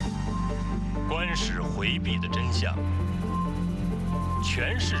官史回避的真相，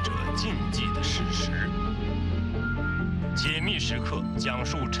权势者禁忌的史实，解密时刻讲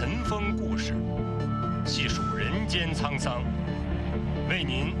述尘封故事，细数人间沧桑，为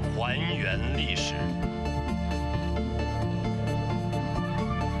您还原历史。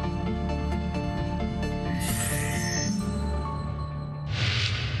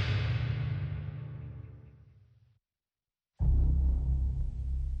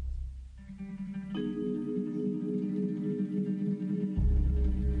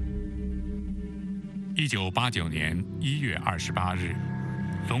1989年1月28日，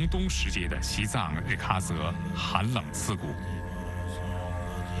隆冬时节的西藏日喀则寒冷刺骨。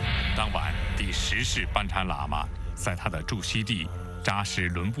当晚，第10世班禅喇嘛在他的驻锡地扎什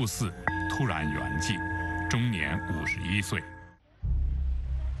伦布寺突然圆寂，终年51岁。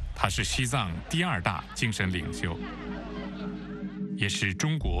他是西藏第2大精神领袖，也是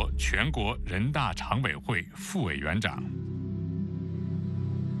中国全国人大常委会副委员长。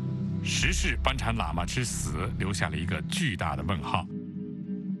10世班禅喇嘛之死留下了一个巨大的问号：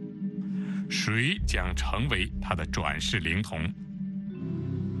谁将成为他的转世灵童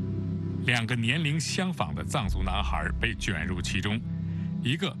？2个年龄相仿的藏族男孩被卷入其中，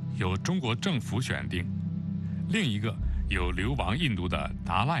一个由中国政府选定，另一个由流亡印度的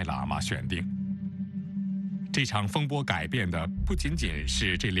达赖喇嘛选定。这场风波改变的不仅仅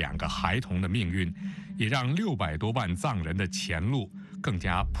是这2个孩童的命运，也让600多万藏人的前路更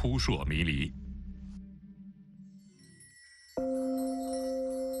加扑朔迷离。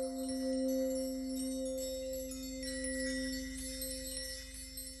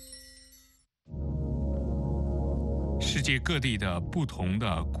世界各地的不同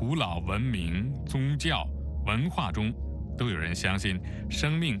的古老文明、宗教、文化中，都有人相信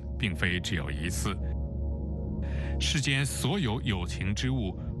生命并非只有一次。世间所有有情之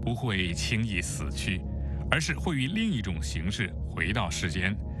物不会轻易死去，而是会以另一种形式回到世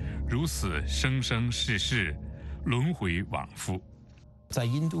间，如此生生世世，轮回往复。在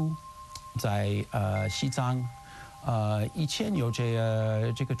印度，在西藏，以前有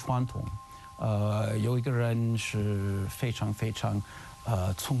这个传统，有一个人是非常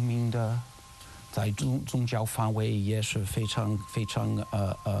聪明的，在宗教范围也是非常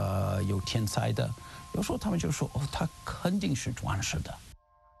有天才的。有时候他们就说，他肯定是转世的。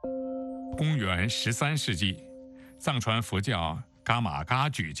公元13世纪，藏传佛教噶玛噶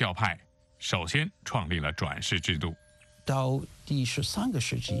举教派首先创立了转世制度。到第13个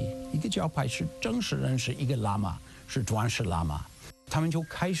世纪，一个教派是正式认识一个喇嘛是转世喇嘛，他们就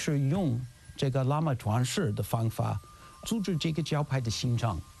开始用这个喇嘛转世的方法组织这个教派的行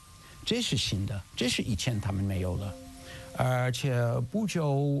政。这是新的，这是以前他们没有的。而且不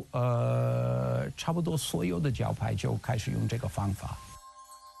久，差不多所有的教派就开始用这个方法。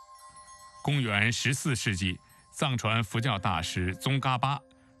公元14世纪，藏传佛教大师宗喀巴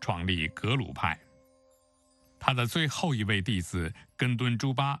创立格鲁派，他的最后一位弟子根敦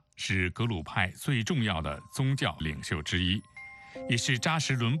珠巴是格鲁派最重要的宗教领袖之一，也是扎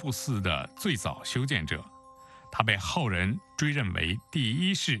什伦布寺的最早修建者。他被后人追认为第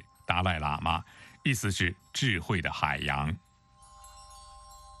1世达赖喇嘛，意思是智慧的海洋。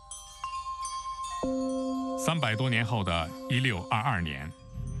300多年后的1622年，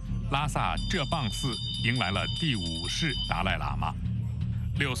拉萨浙蚌寺迎来了第5世达赖喇嘛。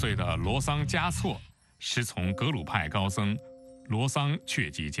6岁的罗桑嘉措师从格鲁派高僧罗桑确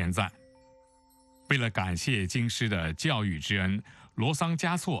吉坚赞。为了感谢经师的教育之恩，罗桑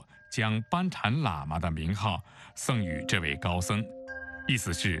嘉措将班禅喇嘛的名号赠予这位高僧，意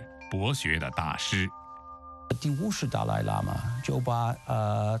思是博学的大师。第5世达赖喇嘛就把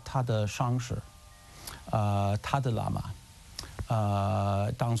他的上师，他的喇嘛，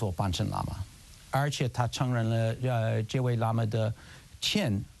当作班禅喇嘛，而且他承认了这位喇嘛的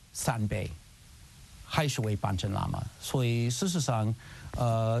前3辈还是为班禅喇嘛，所以事实上，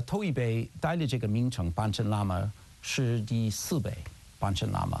头一辈带了这个名称班禅喇嘛是第4辈班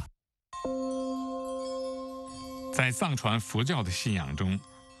禅喇嘛。在藏传佛教的信仰中，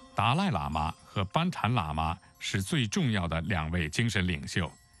达赖喇嘛和班禅喇嘛是最重要的2位精神领袖，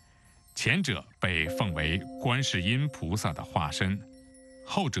前者被奉为观世音菩萨的化身，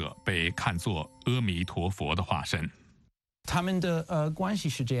后者被看作阿弥陀佛的化身。他们的关系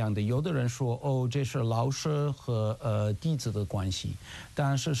是这样的，有的人说这是老师和弟子的关系，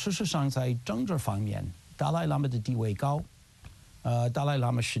但是事实上在政治方面，达赖喇嘛的地位高，达赖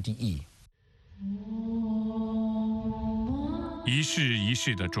喇嘛是第1。一世一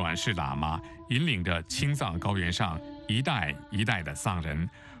世的转世喇嘛引领着青藏高原上一代一代的藏人，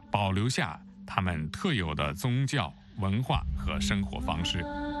保留下他们特有的宗教、文化和生活方式。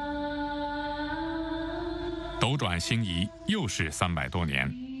斗转星移，又是300多年。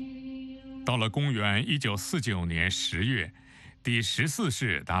到了公元1949年10月，第14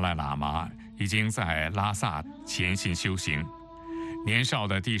世达赖喇嘛已经在拉萨潜心修行，年少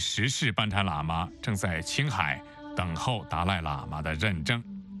的第10世班禅喇嘛正在青海等候达赖喇嘛的认证。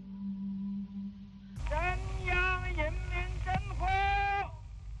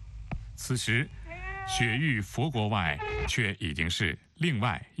此时，雪域佛国外却已经是另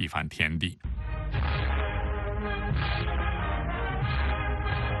外一番天地。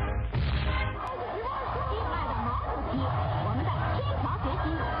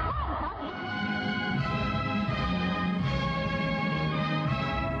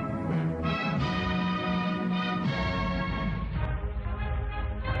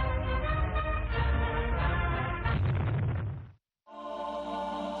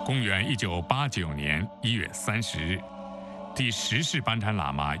公元1989年1月30日，第10世班禅喇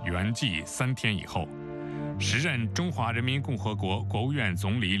嘛圆寂3天以后，时任中华人民共和国国务院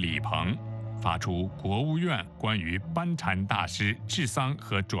总理李鹏发出国务院关于班禅大师治丧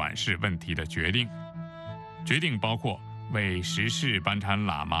和转世问题的决定。决定包括为10世班禅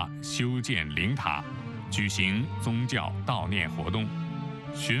喇嘛修建灵塔，举行宗教悼念活动，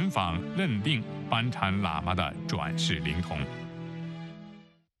寻访认定班禅喇嘛的转世灵童。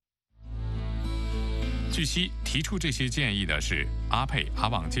据悉，提出这些建议的是阿沛阿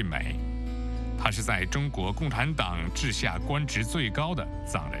旺晋美，他是在中国共产党治下官职最高的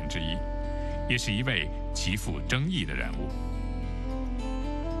藏人之一，也是一位极富争议的人物。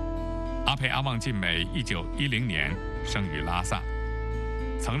阿沛阿旺晋美1910年生于拉萨，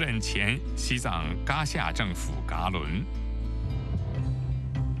曾任前西藏噶夏政府噶伦。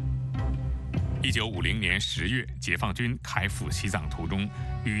1950年10月，解放军开赴西藏途中，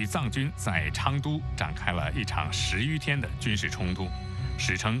与藏军在昌都展开了一场10余天的军事冲突，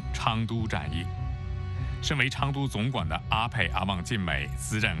史称昌都战役。身为昌都总管的阿沛阿旺晋美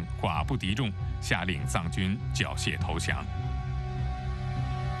自认寡不敌众，下令藏军缴械投降。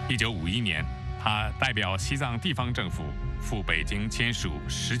1951年，他代表西藏地方政府赴北京签署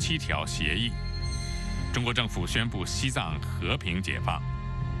17条协议，中国政府宣布西藏和平解放。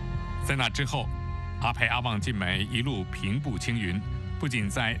在那之后，阿沛阿旺晋美一路平步青云，不仅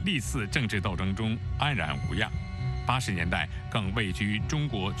在历次政治斗争中安然无恙，80年代更位居中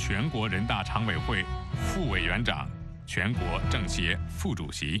国全国人大常委会副委员长、全国政协副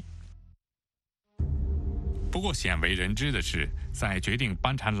主席。不过鲜为人知的是，在决定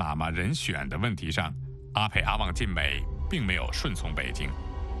班禅喇嘛人选的问题上，阿沛阿旺晋美并没有顺从北京。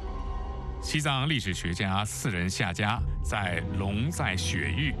西藏历史学家4人夏家在《龙在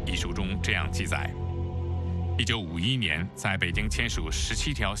雪域》一书中这样记载：1951年，在北京签署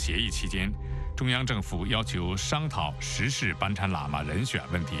17条协议期间，中央政府要求商讨10世班禅喇嘛人选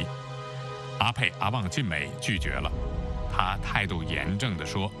问题，阿沛阿旺晋美拒绝了。他态度严正地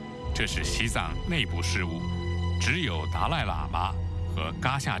说：“这是西藏内部事务，只有达赖喇嘛和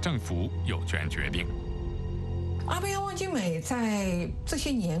噶夏政府有权决定。”阿沛阿旺晋美在这些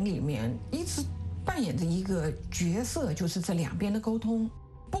年里面一直扮演着一个角色，就是这两边的沟通。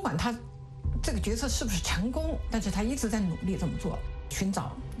不管他这个角色是不是成功，但是他一直在努力这么做，寻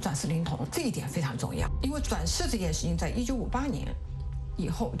找转世灵童，这一点非常重要。因为转世这件事情，在1958年以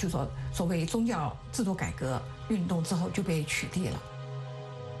后，就说所谓宗教制度改革运动之后就被取缔了。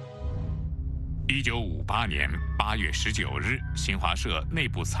1958年8月19日，新华社内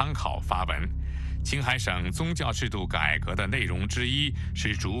部参考发文。青海省宗教制度改革的内容之一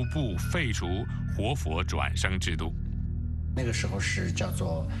是逐步废除活佛转生制度。那个时候是叫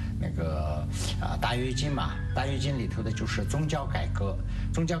做那个大跃进嘛，大跃进里头的就是宗教改革。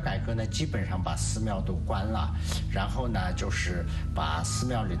宗教改革呢，基本上把寺庙都关了，然后呢就是把寺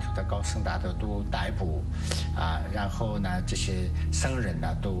庙里头的高僧大德都逮捕，然后呢这些僧人呢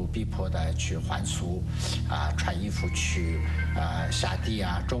都逼迫的去还俗，穿衣服去下地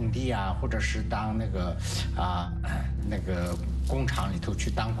啊、种地啊，或者是当那个工厂里头去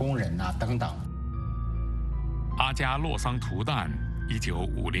当工人啊等等。阿加洛桑图旦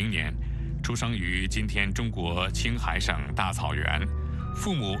1950年出生于今天中国青海省大草原，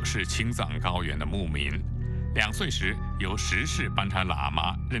父母是青藏高原的牧民。2岁时，由10世班禅喇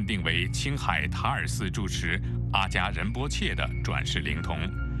嘛认定为青海塔尔寺住持阿加仁波切的转世灵童，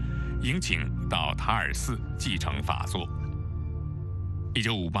迎请到塔尔寺继承法座。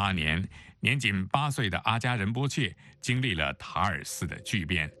1958年，年仅8岁的阿加仁波切经历了塔尔寺的巨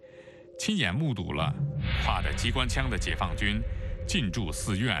变，亲眼目睹了挎着机关枪的解放军进驻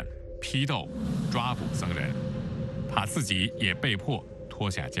寺院、批斗、抓捕僧人，他自己也被迫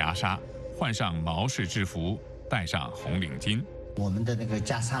脱下袈裟，换上毛氏制服，戴上红领巾，我们的那个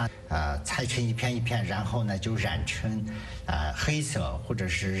袈裟，裁成一片一片，然后呢就染成，黑色或者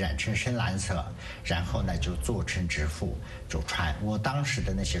是染成深蓝色，然后呢就做成制服就穿。我当时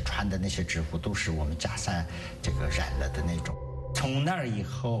的那些穿的那些制服都是我们袈裟这个染了的那种。从那儿以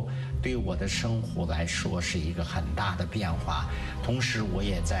后，对我的生活来说是一个很大的变化。同时，我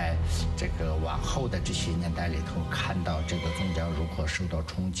也在这个往后的这些年代里头，看到这个宗教如何受到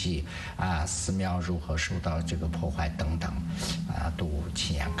冲击，寺庙如何受到这个破坏等等，都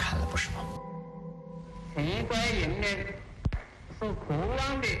亲眼看了不少。奇怪人们是渴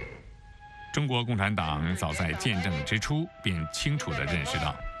望的。中国共产党早在建政之初便清楚地认识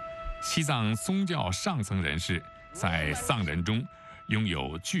到，西藏宗教上层人士在藏人中拥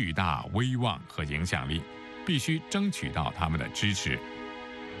有巨大威望和影响力，必须争取到他们的支持。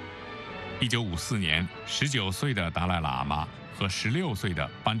1954年，19岁的达赖喇嘛和16岁的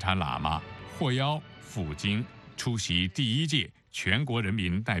班禅喇嘛获邀赴京出席第1届全国人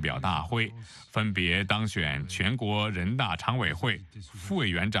民代表大会，分别当选全国人大常委会副委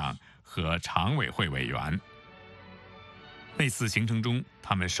员长和常委会委员。那次行程中，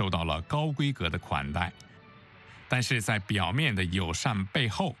他们受到了高规格的款待。但是在表面的友善背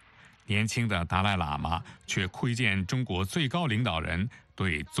后，年轻的达赖喇嘛却窥见中国最高领导人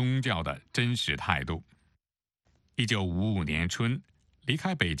对宗教的真实态度。1955年春，离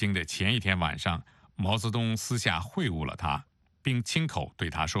开北京的前一天晚上，毛泽东私下会晤了他，并亲口对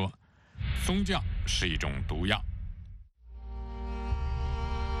他说：“宗教是一种毒药。”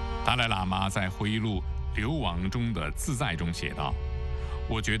达赖喇嘛在回忆录《流亡中的自在》中写道：“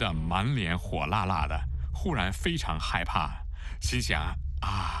我觉得满脸火辣辣的。忽然非常害怕，心想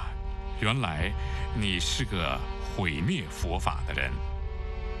原来你是个毁灭佛法的人。”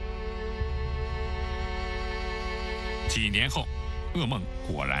几年后，噩梦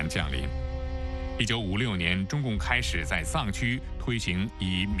果然降临。1956年，中共开始在藏区推行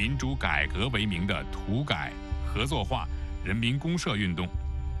以民主改革为名的土改、合作化、人民公社运动。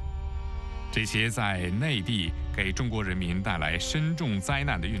这些在内地给中国人民带来深重灾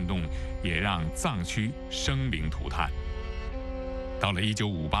难的运动，也让藏区生灵涂炭。到了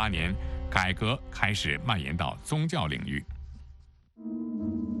1958年，改革开始蔓延到宗教领域。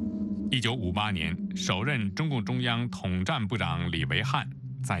1958年，首任中共中央统战部长李维汉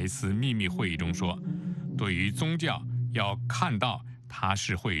在一次秘密会议中说：“对于宗教，要看到它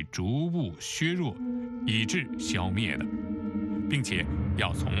是会逐步削弱，以致消灭的，并且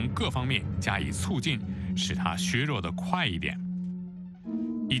要从各方面加以促进，使它削弱得快一点。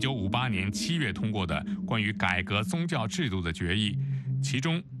”1958年7月通过的关于改革宗教制度的决议，其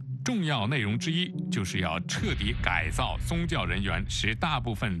中重要内容之一就是要彻底改造宗教人员，使大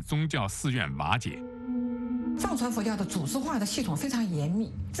部分宗教寺院瓦解。藏传佛教的组织化的系统非常严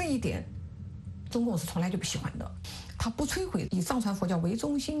密，这一点中共是从来就不喜欢的。他不摧毁以藏传佛教为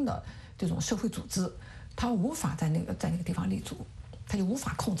中心的这种社会组织，他无法在那个地方立足，他就无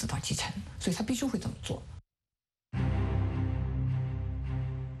法控制到基层，所以他必须会这么做。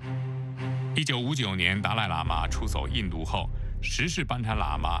1959年，达赖喇嘛出走印度后，10世班禅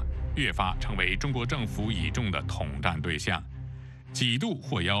喇嘛越发成为中国政府倚重的统战对象，几度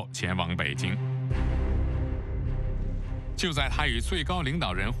获邀前往北京。就在他与最高领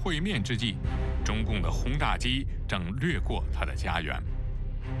导人会面之际，中共的轰炸机正掠过他的家园。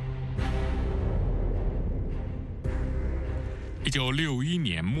1961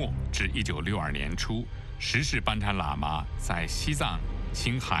年末至1962年初，10世班禅喇嘛在西藏、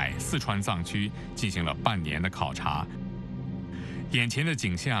青海、四川藏区进行了半年的考察。眼前的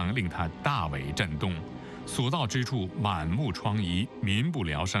景象令他大为震动，所到之处满目疮痍，民不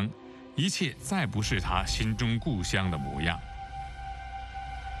聊生，一切再不是他心中故乡的模样。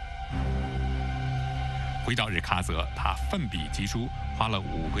回到日喀则，他奋笔疾书，花了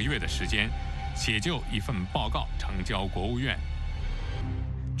5个月的时间，写就一份报告呈交国务院，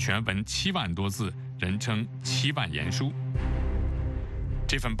全文7万多字，人称7万言书。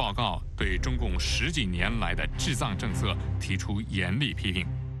这份报告对中共10几年来的治藏政策提出严厉批评。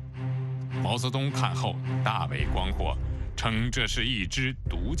毛泽东看后大为光火，称这是一支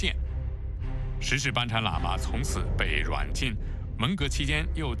毒箭。10世班禅喇嘛从此被软禁，文革期间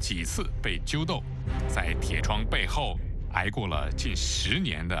又几次被揪斗，在铁窗背后挨过了近10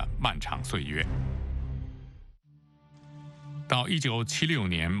年的漫长岁月。到1976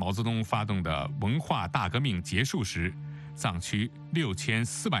年，毛泽东发动的文化大革命结束时，藏区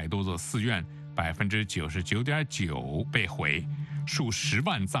6400多座寺院，99.9%被毁，数10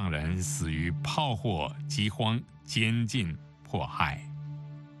万藏人死于炮火、饥荒、监禁、迫害。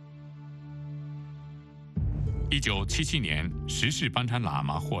1977年，10世班禅喇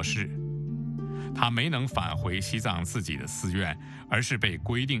嘛获释，他没能返回西藏自己的寺院，而是被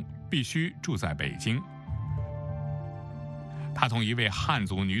规定必须住在北京。他同一位汉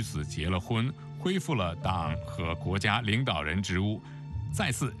族女子结了婚，恢复了党和国家领导人职务，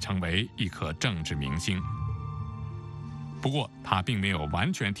再次成为一颗政治明星。不过，他并没有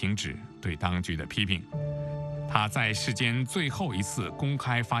完全停止对当局的批评。他在世间最后一次公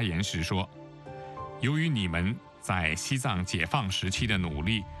开发言时说：“由于你们在西藏解放时期的努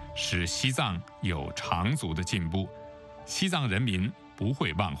力，使西藏有长足的进步，西藏人民不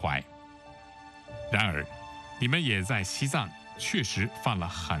会忘怀。然而，你们也在西藏确实犯了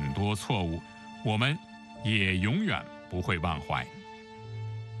很多错误，我们也永远不会忘怀。”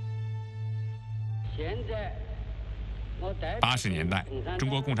 80年代，中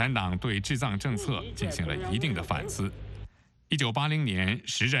国共产党对治藏政策进行了一定的反思。1980年，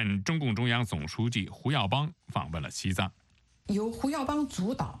时任中共中央总书记胡耀邦访问了西藏，由胡耀邦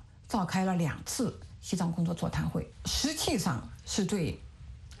主导召开了2次西藏工作座谈会，实际上是对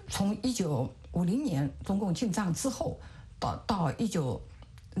从1950年中共进藏之后到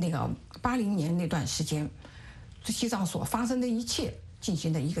1980年那段时间，西藏所发生的一切进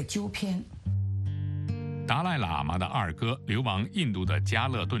行了一个纠偏。达赖喇嘛的二哥流亡印度的加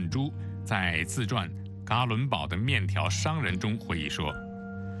勒顿珠在自传《噶伦堡的面条商人》中回忆说，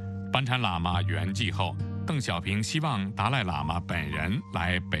班禅喇嘛圆寂后，邓小平希望达赖喇嘛本人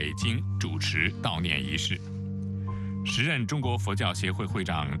来北京主持悼念仪式。时任中国佛教协会会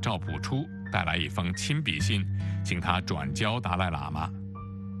长赵朴初带来一封亲笔信，请他转交达赖喇嘛。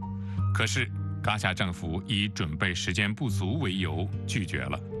可是噶夏政府以准备时间不足为由拒绝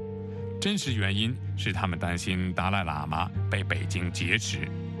了。真实原因是他们担心达赖喇嘛被北京劫持。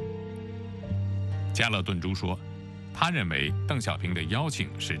加勒顿珠说，他认为邓小平的邀请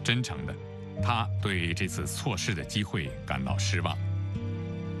是真诚的，他对这次错失的机会感到失望。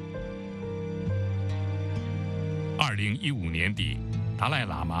2015年底，达赖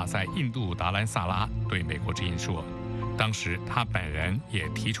喇嘛在印度达兰萨拉对美国之音说，当时他本人也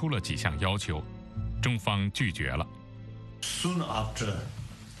提出了几项要求，中方拒绝了。Soon after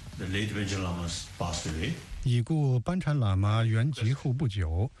the late Vajra Lamas passed away. 已故班禅喇嘛圆寂后不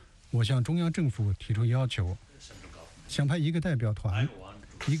久，我向中央政府提出要求，想派一个代表团，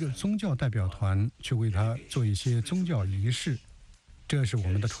一个宗教代表团去为他做一些宗教仪式，这是我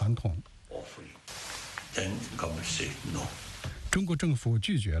们的传统。Then government said no. 中国政府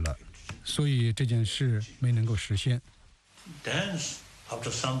拒绝了，所以这件事没能够实现。Then after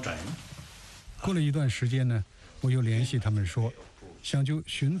some time, 过了一段时间呢，我又联系他们说，想就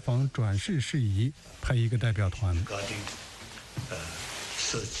巡访转世事宜派一个代表团， regarding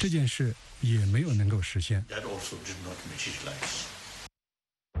search, 这件事也没有能够实现。 that also did not materialize.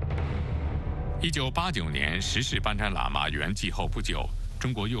 1989年，时世班禅喇嘛圆寂后不久，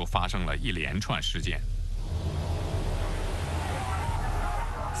中国又发生了一连串事件。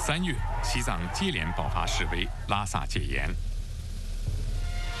3月，西藏接连爆发示威，拉萨戒严。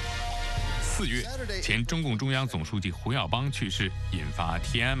4月，前中共中央总书记胡耀邦去世，引发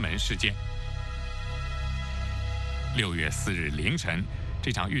天安门事件。6月4日凌晨，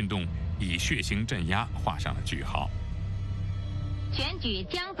这场运动以血腥镇压画上了句号。选举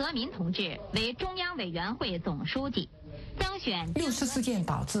江泽民同志为中央委员会总书记，当选。60事件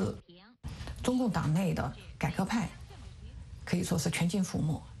导致中共党内的改革派可以说是全军覆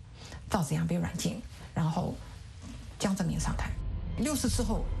没，赵紫阳被软禁，然后江泽民上台。60之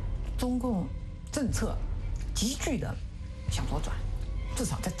后，中共政策急剧的向左转，至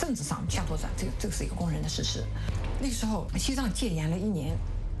少在政治上向左转，这个是一个公认的事实。那个时候，西藏戒严了1年，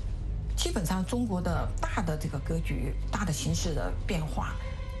基本上中国的大的这个格局、大的形势的变化，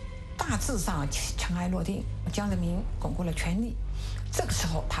大致上尘埃落定，江泽民巩固了权力。这个时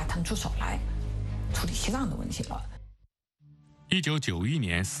候，他腾出手来处理西藏的问题了。1991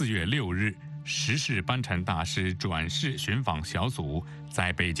年4月6日，时世班禅大师转世寻访小组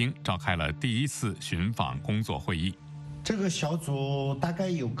在北京召开了第1次寻访工作会议。这个小组大概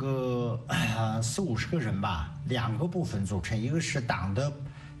有个40-50个人吧，2个部分组成，一个是党的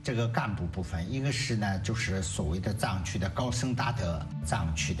这个干部部分，一个是呢就是所谓的藏区的高僧大德，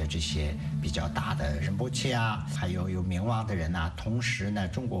藏区的这些比较大的仁波切啊，还有名望的人啊，同时呢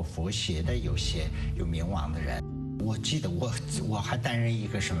中国佛协的有些有名望的人。我记得我还担任一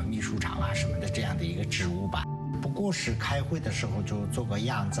个什么秘书长啊什么的这样的一个职务吧，不过是开会的时候就做个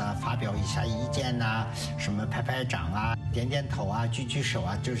样子啊，发表一下意见呐，什么拍拍掌啊，点点头啊，举举手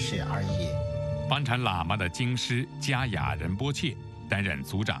啊，这些而已。班禅喇嘛的经师加雅仁波切担任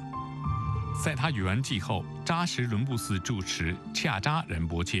组长，在他圆寂后，扎什伦布寺住持恰扎仁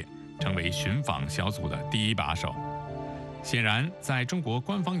波切成为寻访小组的第1把手。显然，在中国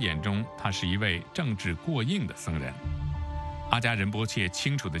官方眼中，他是一位政治过硬的僧人。阿伽仁波切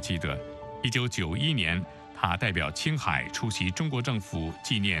清楚地记得，1991年，他代表青海出席中国政府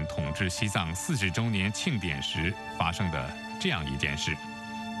纪念统治西藏40周年庆典时发生的这样一件事。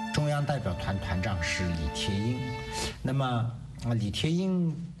中央代表团团长是李铁英，那么李铁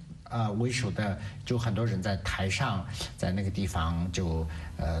英为首的就很多人在台上，在那个地方就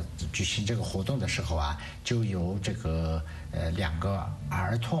举行这个活动的时候啊，就由这个2个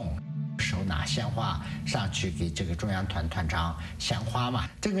儿童手拿鲜花上去给这个中央团团长献花嘛。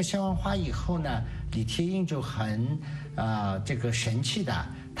这个献完花以后呢，李铁英就很这个神气的，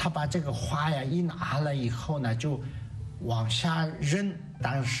他把这个花呀一拿了以后呢，就往下扔。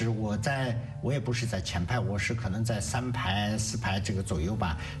当时我也不是在前排，我是可能在3排4排这个左右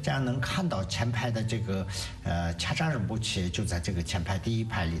吧，这样能看到前排的这个恰扎仁波切就在这个前排第1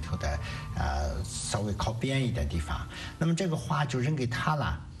排里头的稍微靠边一点地方。那么这个花就扔给他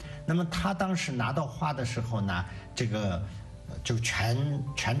了。那么他当时拿到花的时候呢，这个就全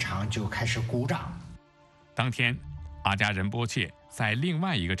场就开始鼓掌。当天，阿伽仁波切在另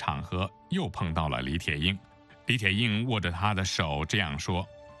外一个场合又碰到了李铁英。李铁英握着他的手这样说：“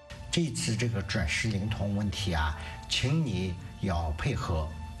这次这个转世灵童问题啊，请你要配合，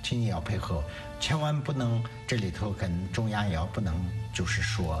千万不能这里头跟中央也不能就是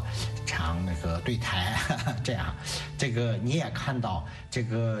说唱那个对台这样。这个你也看到，这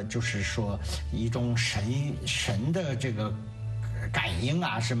个就是说一种神的这个感应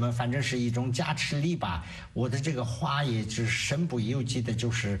啊，什么反正是一种加持力吧。我的这个花也是身不由己的，就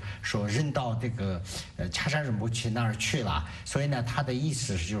是说扔到这个恰扎仁波切那儿去了。所以呢，他的意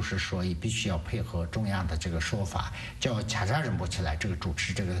思就是说，必须要配合中央的这个说法，叫恰扎仁波切来这个主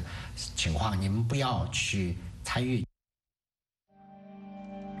持这个情况，你们不要去参与。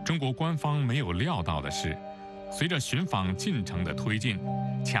中国官方没有料到的是，随着寻访进程的推进，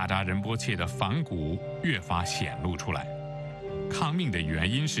恰扎仁波切的反骨越发显露出来。抗命的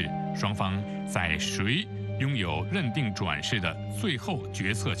原因是双方在谁拥有认定转世的最后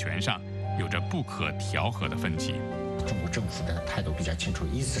决策权上有着不可调和的分歧。中国政府的态度比较清楚，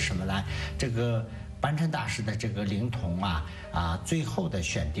意思什么呢？这个班禅大师的这个灵童最后的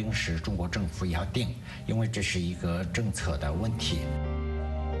选定是中国政府要定，因为这是一个政策的问题。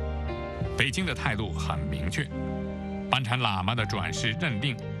北京的态度很明确，班禅喇嘛的转世认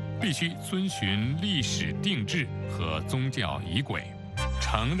定必须遵循历史定制和宗教仪轨，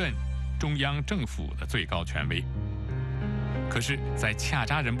承认中央政府的最高权威。可是，在恰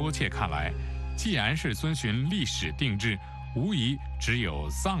扎仁波切看来，既然是遵循历史定制，无疑只有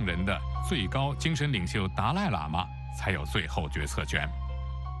藏人的最高精神领袖达赖喇嘛才有最后决策权。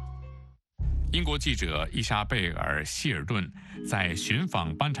英国记者伊莎贝尔·希尔顿在寻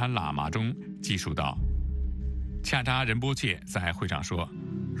访班禅喇嘛中记述道，恰扎仁波切在会上说，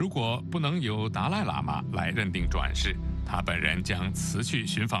如果不能由达赖喇嘛来认定转世，他本人将辞去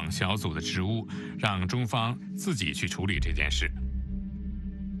寻访小组的职务，让中方自己去处理这件事。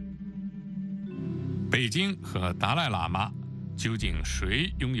北京和达赖喇嘛究竟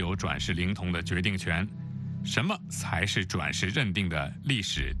谁拥有转世灵童的决定权？什么才是转世认定的历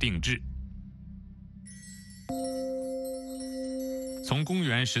史定制？从公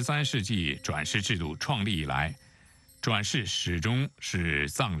元13世纪转世制度创立以来，转世始终是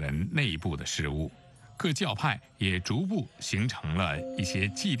藏人内部的事务，各教派也逐步形成了一些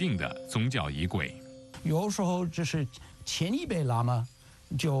既定的宗教仪轨。有时候就是前一辈喇嘛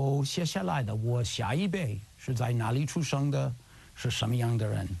就写下来的，我下一辈是在哪里出生的，是什么样的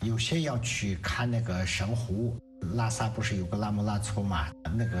人。有些要去看那个神湖，拉萨不是有个拉木拉措嘛，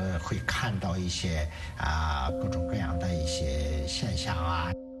那个会看到一些各种各样的一些现象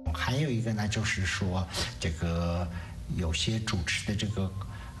啊。还有一个呢，就是说这个有些主持的这个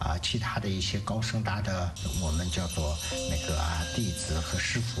其他的一些高僧大德，我们叫做那个弟子和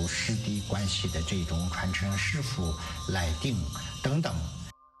师父师弟关系的这种传承师父来定等等。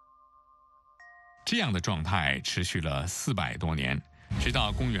这样的状态持续了400多年，直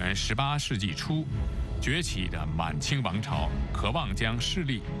到公元18世纪初，崛起的满清王朝渴望将势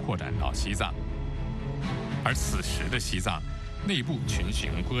力扩展到西藏，而此时的西藏内部群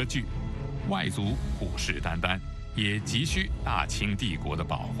雄割据，外族虎视眈眈，也急需大清帝国的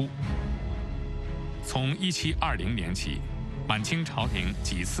保护。从1720年起，满清朝廷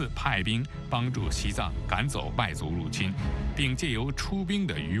几次派兵帮助西藏赶走外族入侵，并借由出兵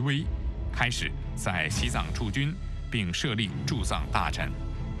的余威，开始在西藏驻军，并设立驻藏大臣。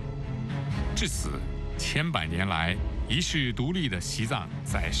至此，千百年来一世独立的西藏，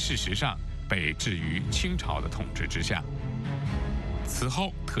在事实上被置于清朝的统治之下。此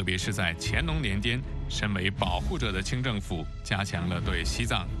后，特别是在乾隆年间身为保护者的清政府加强了对西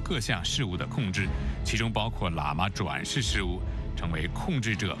藏各项事务的控制，其中包括喇嘛转世事务，成为控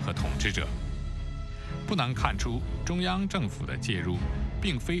制者和统治者。不难看出，中央政府的介入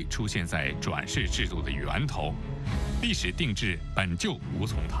并非出现在转世制度的源头，历史定制本就无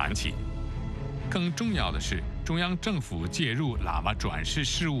从谈起。更重要的是，中央政府介入喇嘛转世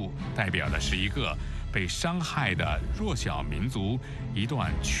事务，代表的是一个被伤害的弱小民族一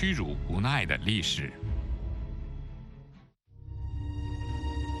段屈辱无奈的历史。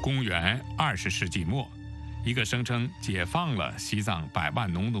公元20世纪末，一个声称解放了西藏100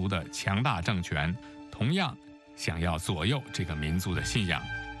万农奴的强大政权，同样想要左右这个民族的信仰。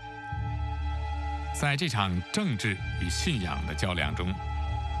在这场政治与信仰的较量中，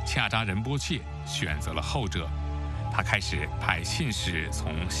恰扎仁波切选择了后者。他开始派信使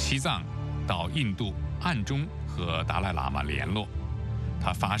从西藏到印度，暗中和达赖喇嘛联络。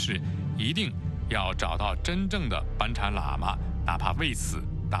他发誓一定要找到真正的班禅喇嘛，哪怕为此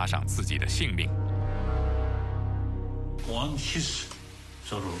搭上自己的性命。On his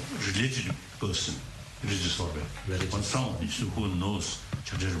sort of religious person, religious order, on someone who knows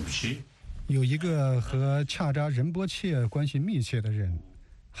Chagra Rinpoche. 有一个和恰扎仁波切关系密切的人，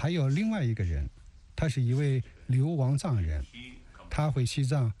还有另外一个人，他是一位流亡藏人，他回西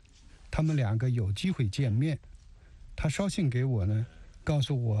藏，他们两个有机会见面。他捎信给我呢，告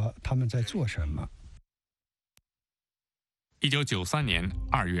诉我他们在做什么。1993年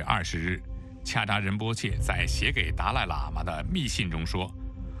2月20日，恰扎仁波切在写给达赖喇嘛的密信中说：“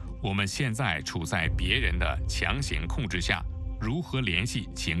我们现在处在别人的强行控制下，如何联系，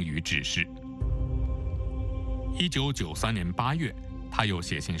请予指示。”1993年8月，他又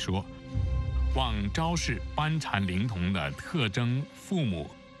写信说：“望昭示班禅灵童的特征、父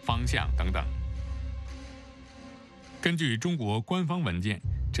母、方向等等。”根据中国官方文件，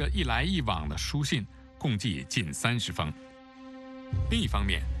这一来一往的书信共计近30封。另一方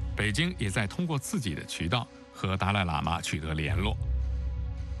面，北京也在通过自己的渠道和达赖喇嘛取得联络。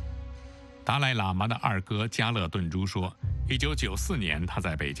达赖喇嘛的二哥加勒顿珠说，1994年他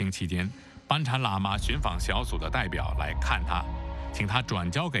在北京期间，班禅喇嘛寻访小组的代表来看他，请他转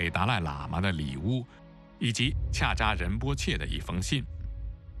交给达赖喇嘛的礼物，以及恰扎仁波切的一封信。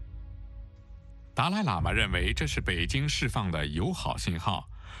达赖喇嘛认为这是北京释放的友好信号，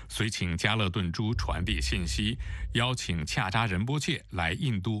遂请加勒顿珠传递信息，邀请恰扎仁波切来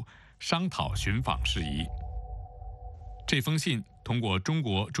印度商讨寻访事宜。这封信通过中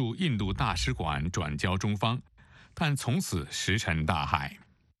国驻印度大使馆转交中方，但从此石沉大海。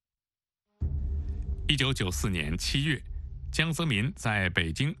1994年7月，江泽民在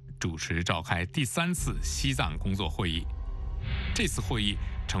北京主持召开第3次西藏工作会议，这次会议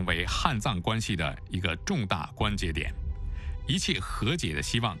成为汉藏关系的一个重大关节点，一切和解的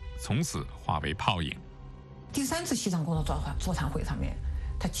希望从此化为泡影。第3次西藏工作座谈会上面，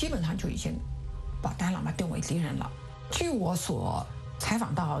他基本上就已经把达赖喇嘛定为敌人了。据我所采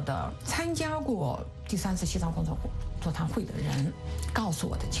访到的参加过第3次西藏工作座谈会的人告诉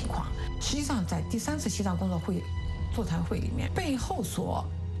我的情况，实际上在第3次西藏工作座谈会里面，背后所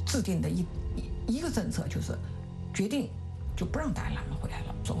制定的一个政策就是决定就不让达赖喇嘛回来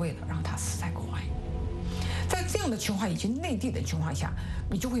了，所谓的让他死在国外。在这样的情况以及内地的情况下，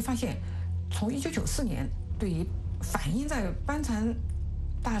你就会发现，从1994年对于反映在班禅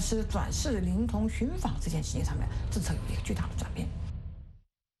大师转世灵童寻访这件事情上面，政策有一个巨大的转变。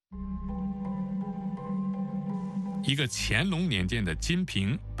一个乾隆年间的金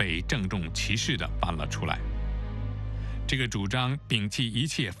瓶被郑重其事地搬了出来。这个主张摒弃一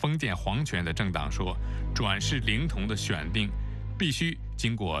切封建皇权的政党说，转世灵童的选定必须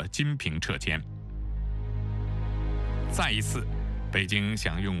经过金瓶撤迁。再一次，北京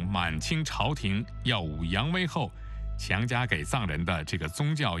想用满清朝廷耀武扬威后强加给藏人的这个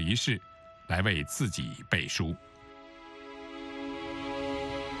宗教仪式来为自己背书。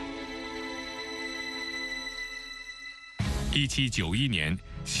1791年，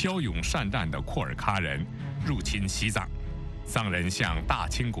骁勇善战的库尔喀人入侵西藏，藏人向大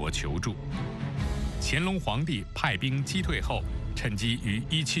清国求助。乾隆皇帝派兵击退后，趁机于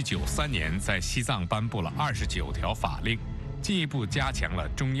1793年在西藏颁布了29条法令，进一步加强了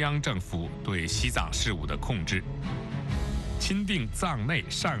中央政府对西藏事务的控制。钦定藏内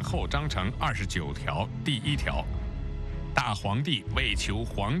善后章程29条第1条，大皇帝为求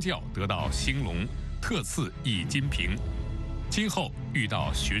皇教得到兴隆，特赐一金瓶。今后遇到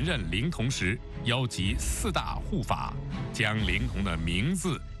寻认灵童时，邀集4大护法，将灵童的名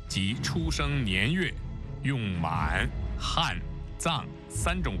字及出生年月，用满、汉、藏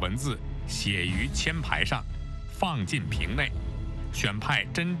3种文字写于签牌上，放进瓶内，选派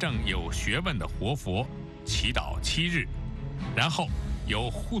真正有学问的活佛，祈祷7日，然后由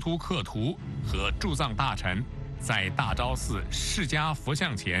呼图克图和驻藏大臣在大昭寺释迦佛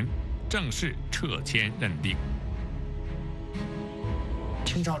像前正式撤签认定。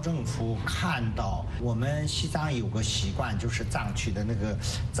清朝政府看到我们西藏有个习惯，就是藏区的那个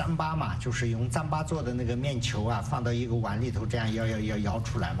糌粑嘛，就是用糌粑做的那个面球啊，放到一个碗里头，这样摇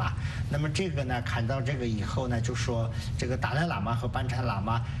出来嘛。那么这个呢，看到这个以后呢，就说这个达赖喇嘛和班禅喇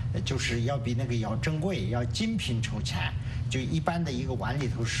嘛，就是要比那个要珍贵，要精品筹钱。就一般的一个碗里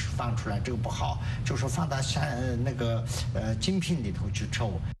头放出来，这个不好，就说放到精品里头去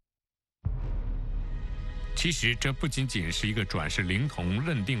筹。其实这不仅仅是一个转世灵童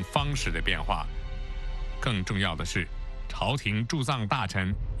认定方式的变化，更重要的是，朝廷驻藏大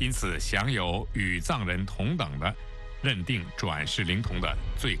臣因此享有与藏人同等的认定转世灵童的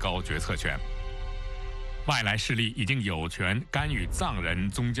最高决策权。外来势力已经有权干预藏人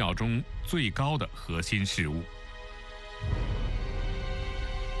宗教中最高的核心事务。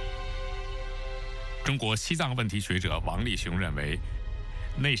中国西藏问题学者王立雄认为，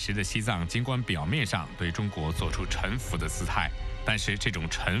那时的西藏尽管表面上对中国做出臣服的姿态，但是这种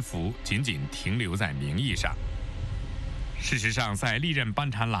臣服仅仅停留在名义上。事实上，在历任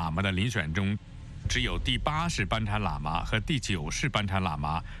班禅喇嘛的遴选中，只有第8世班禅喇嘛和第9世班禅喇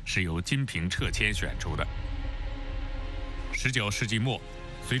嘛是由金瓶撤签选出的。19世纪末，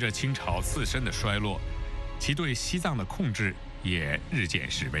随着清朝自身的衰落，其对西藏的控制也日渐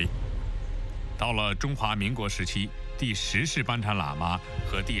式微。到了中华民国时期，第10世班禅喇嘛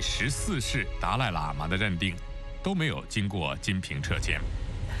和第14世达赖喇嘛的认定都没有经过金瓶撤签。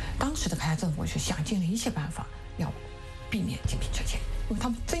当时的开政府是想尽了一切办法要避免金瓶撤签，因为他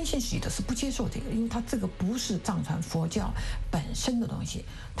们真心实意的是不接受这个，因为他这个不是藏传佛教本身的东西，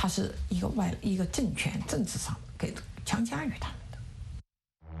它是一个政权政治上强加于他们的。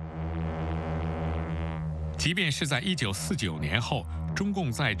即便是在1949年后，中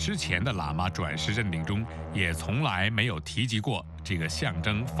共在之前的喇嘛转世认定中，也从来没有提及过这个象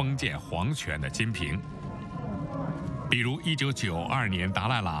征封建皇权的金瓶。比如1992年达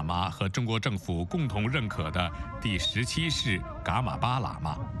赖喇嘛和中国政府共同认可的第17世噶玛巴喇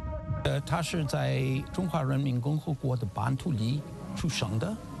嘛，他是在中华人民共和国的版图里出生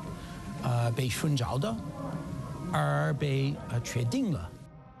的，被寻找的，而被确定了。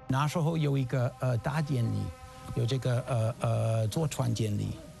那时候有一个大典礼，有这个坐船典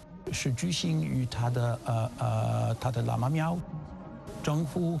礼，是举行于他的喇嘛庙，政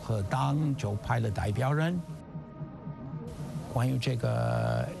府和党就派了代表人。关于这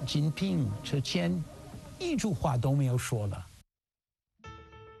个金瓶撤签，一句话都没有说了。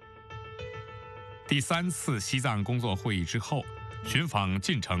第3次西藏工作会议之后，寻访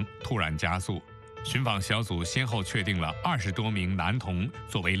进程突然加速，寻访小组先后确定了20多名男童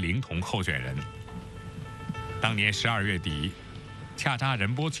作为灵童候选人。当年12月底，恰扎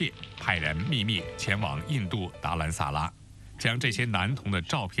仁波切派人秘密前往印度达兰萨拉，将这些男童的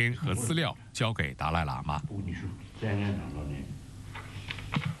照片和资料交给达赖喇嘛。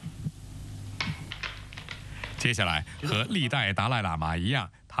接下来，和历代达赖喇嘛一样，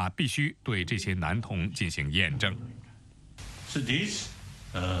他必须对这些男童进行验证。So this,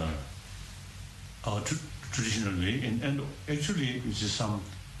 our traditional way, and actually it is some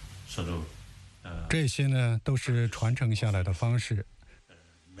sort of. 这些呢，都是传承下来的方式，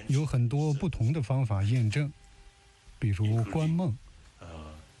有很多不同的方法验证，比如观梦，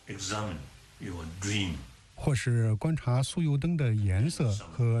或是观察酥油灯的颜色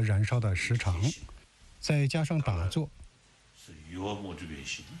和燃烧的时长，再加上打坐、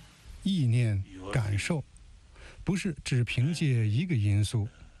意念、感受，不是只凭借一个因素。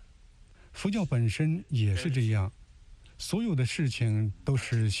佛教本身也是这样。所有的事情都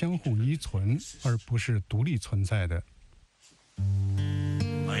是相互依存，而不是独立存在的。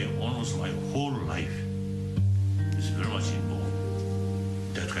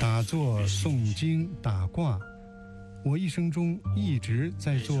打坐、诵经、打卦，我一生中一直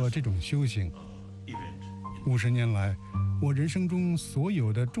在做这种修行。50年来，我人生中所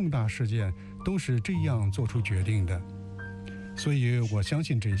有的重大事件都是这样做出决定的，所以我相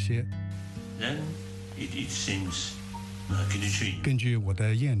信这些。根据我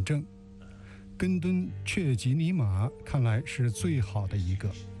的验证，根敦确吉尼玛看来是最好的一个。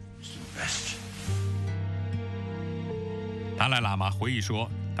达赖喇嘛回忆说，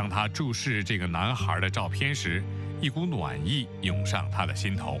当他注视这个男孩的照片时，一股暖意涌上他的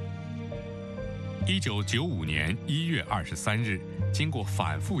心头。1995年1月23日，经过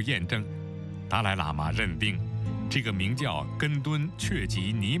反复验证，达赖喇嘛认定这个名叫根敦却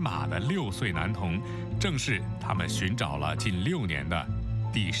吉尼玛的6岁男童，正是他们寻找了近6年的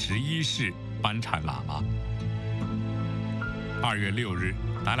第11世班禅喇嘛。2月6日，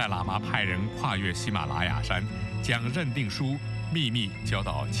达赖喇嘛派人跨越喜马拉雅山，将认定书秘密交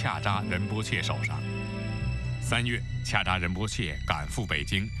到恰扎仁波切手上。3月，恰扎仁波切赶赴北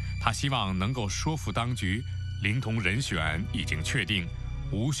京，他希望能够说服当局，灵童人选已经确定，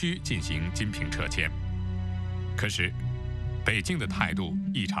无需进行金瓶撤迁。可是，北京的态度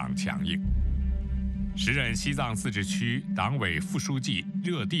异常强硬。时任西藏自治区党委副书记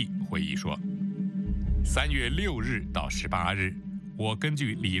热地回忆说：3月6日到18日，我根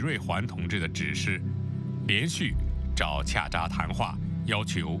据李瑞环同志的指示，连续找恰扎谈话，要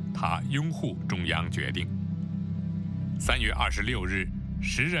求他拥护中央决定。3月26日，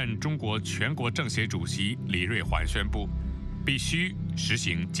时任中国全国政协主席李瑞环宣布，必须实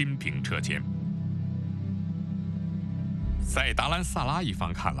行金瓶撤迁。在达兰萨拉一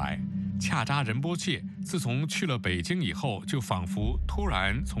方看来，恰扎仁波切自从去了北京以后，就仿佛突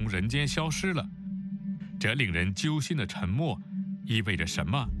然从人间消失了。这令人揪心的沉默意味着什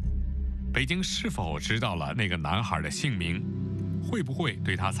么？北京是否知道了那个男孩的姓名？会不会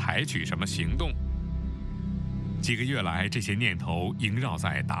对他采取什么行动？几个月来，这些念头萦绕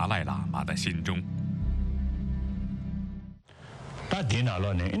在达赖喇嘛的心中。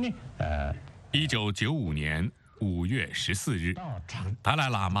1995年5月14日，达赖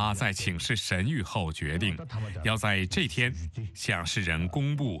喇嘛在请示神谕后决定，要在这天向世人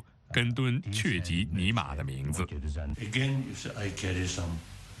公布根敦却吉尼玛的名字。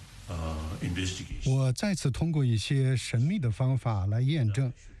我再次通过一些神秘的方法来验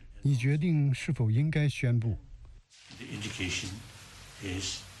证，你决定是否应该宣布。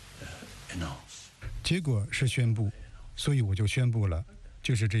结果是宣布，所以我就宣布了。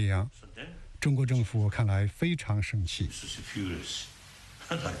就是这样，中国政府看来非常生气。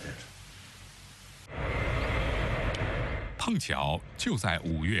碰巧就在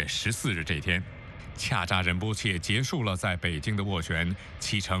5月14日这天，恰扎仁波切结束了在北京的斡旋，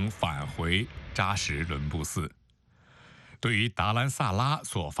启程返回扎什伦布寺。对于达兰萨拉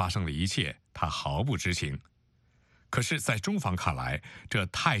所发生的一切，他毫不知情。可是，在中方看来，这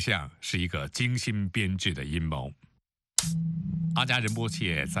太像是一个精心编制的阴谋。阿加仁波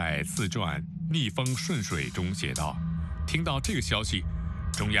切在自传《逆风顺水》中写道：“听到这个消息，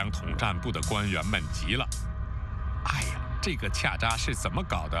中央统战部的官员们急了。哎呀，这个恰扎是怎么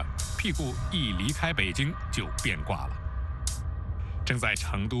搞的？屁股一离开北京就变卦了。”正在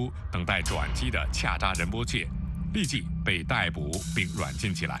成都等待转机的恰扎仁波切立即被逮捕并软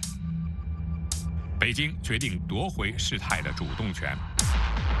禁起来。北京决定夺回事态的主动权。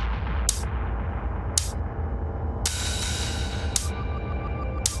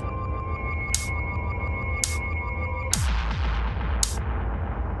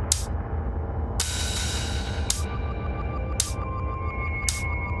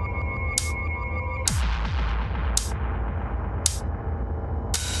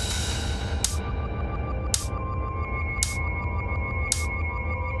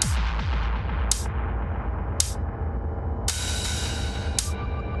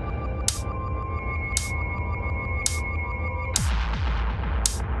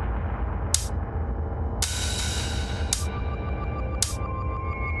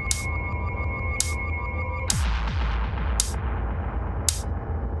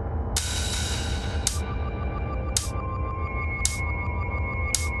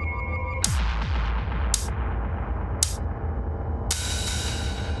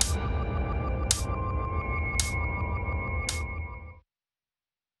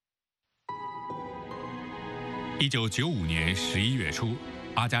1995年11月初，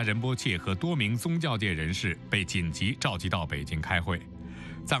阿加仁波切和多名宗教界人士被紧急召集到北京开会，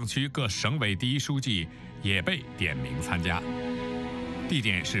藏区各省委第一书记也被点名参加。地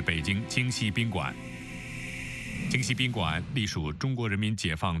点是北京京西宾馆。京西宾馆隶属中国人民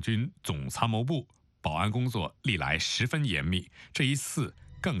解放军总参谋部，保安工作历来十分严密，这一次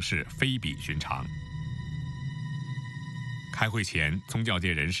更是非比寻常。开会前，宗教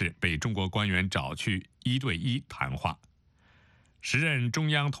界人士被中国官员找去1对1谈话。时任中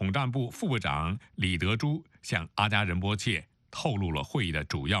央统战部副部长李德洙向阿加仁波切透露了会议的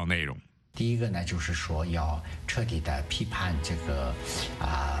主要内容。第一个呢，就是说要彻底的批判这个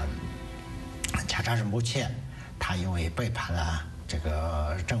恰扎仁波切，他因为背叛了这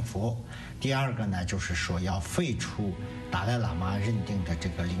个政府。第二个呢，就是说要废除达赖喇嘛认定的这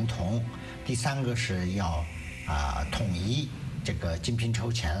个灵童。第三个是要统一这个金瓶抽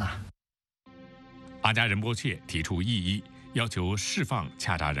签了。阿加仁波切提出异议，要求释放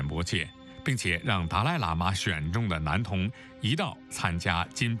恰扎仁波切，并且让达赖喇嘛选中的男童一道参加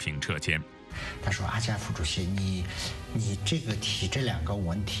金瓶撤迁。他说：“阿加副主席，你这个提这2个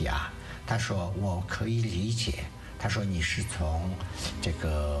问题啊，他说我可以理解。他说你是从这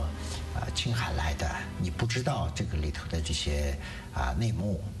个青海来的，你不知道这个里头的这些内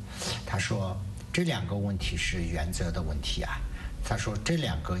幕。他说这2个问题是原则的问题啊。他说这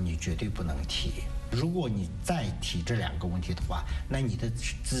2个你绝对不能提。如果你再提这2个问题的话，那你的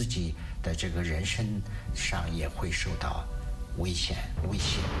自己的这个人身上也会受到威胁。”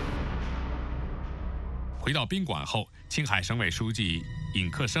回到宾馆后，青海省委书记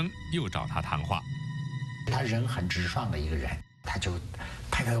尹克生又找他谈话。他人很直爽的一个人，他就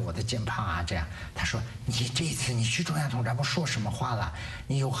拍拍我的肩膀啊，这样他说：“你这一次你去中央统战部说什么话了？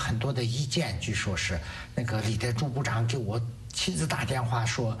你有很多的意见，据说是那个李德柱部长给我亲自打电话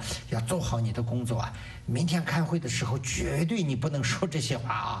说要做好你的工作啊，明天开会的时候绝对你不能说这些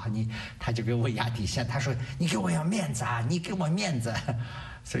话啊！”他就给我压底线，他说：“你给我要面子啊，你给我面子。”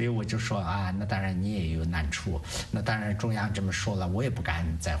所以我就说啊，那当然你也有难处，那当然中央这么说了，我也不敢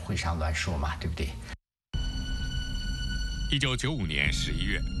在会上乱说嘛，对不对？1995年11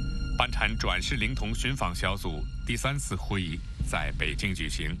月，班禅转世灵童寻访小组第3次会议在北京举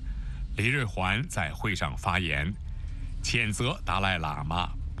行。李瑞环在会上发言，谴责达赖喇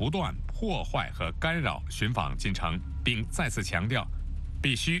嘛不断破坏和干扰寻访进程，并再次强调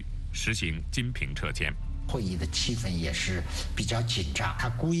必须实行金瓶撤迁。会议的气氛也是比较紧张，他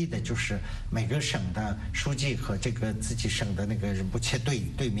故意的就是每个省的书记和这个自己省的那个人不切对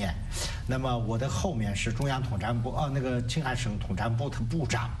面，那么我的后面是中央统战部那个青海省统战部的部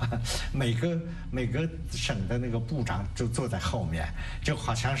长，每个省的那个部长就坐在后面，就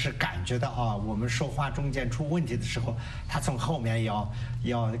好像是感觉到我们说话中间出问题的时候，他从后面要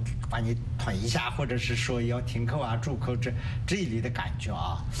把你推一下，或者是说要停口啊住口这里的感觉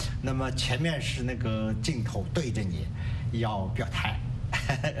啊，那么前面是那个镜头对着你，要表态。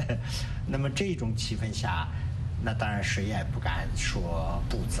那么这种气氛下，那当然谁也不敢说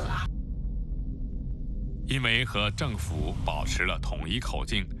不字了。因为和政府保持了统一口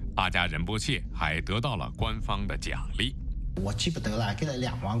径，阿加仁波切还得到了官方的奖励。我记不得了，给了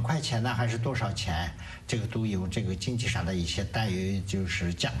2万块钱呢，还是多少钱？这个都有这个经济上的一些待遇，就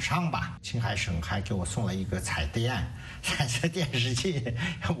是奖赏吧。青海省还给我送了一个彩电视机，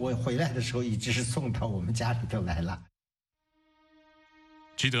我回来的时候一直是送到我们家里头来了。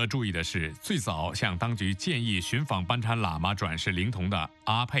值得注意的是，最早向当局建议寻访班禅喇嘛转世灵童的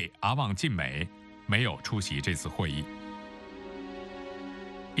阿佩阿旺晋美没有出席这次会议。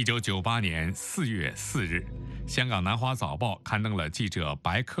1998年4月4日，香港南华早报刊登了记者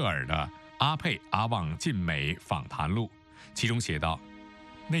白克尔的阿佩阿旺晋美访谈录，其中写道，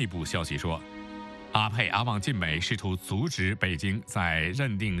内部消息说，阿佩阿旺晋美试图阻止北京在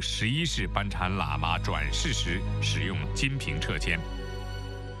认定11世班禅喇嘛转世时使用金瓶撤迁。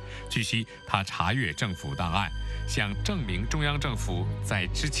据悉，他查阅政府档案，想证明中央政府在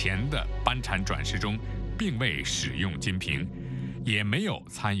之前的班禅转世中并未使用金瓶，也没有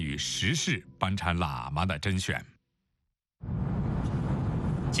参与10世班禅喇嘛的甄选。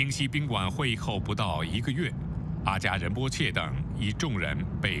京西宾馆会议后不到1个月，阿加仁波切等一众人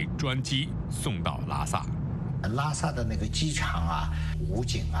被专机送到拉萨。拉萨的那个机场啊，武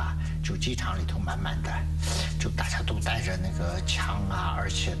警啊，就机场里头满满的，就大家都带着那个枪啊，而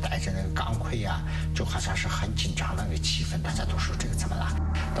且带着那个钢盔啊，就好像是很紧张的那个气氛。大家都说这个怎么了？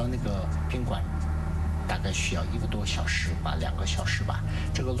到那个宾馆大概需要1个多小时吧，2个小时吧。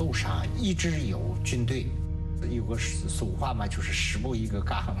这个路上一直有军队，有个俗话嘛，就是10步1个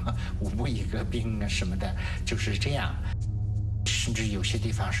岗，5步1个兵啊什么的，就是这样。甚至有些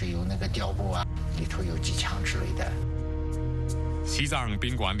地方是有那个碉堡啊，里头有机枪之类的。西藏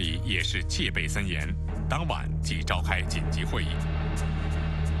宾馆里也是戒备森严，当晚即召开紧急会议，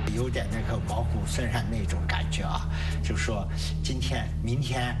有点那个毛骨悚然那种感觉啊，就说今天、明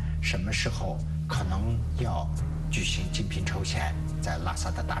天什么时候可能要举行金瓶抽签，在拉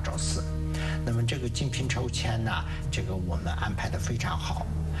萨的大昭寺。那么这个金瓶抽签呢，这个我们安排得非常好。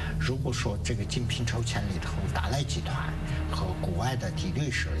如果说这个金瓶抽签里头达赖集团和国外的敌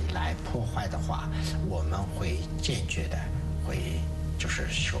对势力来破坏的话，我们会坚决的会就是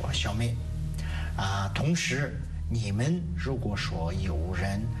说消灭。同时你们如果说有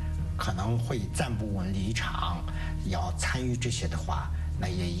人可能会站不稳立场，要参与这些的话，那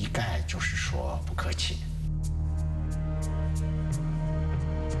也一概就是说不客气。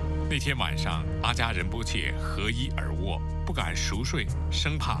那天晚上，阿加仁波切合衣而卧，不敢熟睡，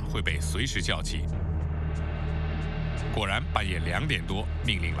生怕会被随时叫起。果然，半夜2点多，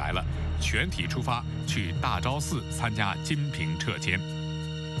命令来了，全体出发去大昭寺参加金瓶撤迁。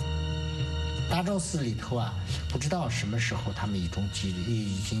大昭寺里头啊，不知道什么时候他们已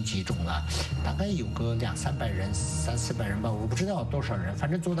经集中了，大概有个200-300人，300-400人吧，我不知道多少人，反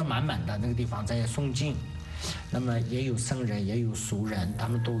正坐得满满的。那个地方在诵经，那么也有僧人，也有俗人，他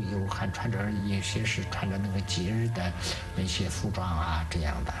们都有还穿着，有些是穿着那个节日的那些服装啊这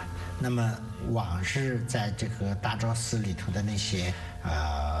样的。那么往日在这个大昭寺里头的那些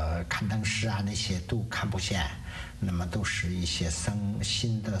看灯师啊，那些都看不见。那么都是一些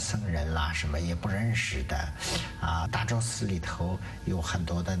新的僧人啦，什么也不认识的，大昭寺里头有很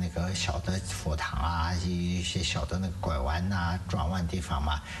多的那个小的佛堂啊，有一些小的那个拐弯呐、转弯地方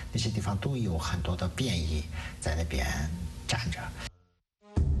嘛，那些地方都有很多的便衣在那边站着。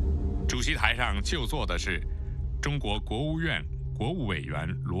主席台上就坐的是中国国务院国务委员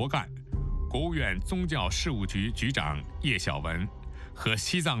罗干、国务院宗教事务局局长叶小文和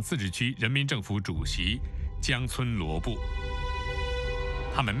西藏自治区人民政府主席江村罗布，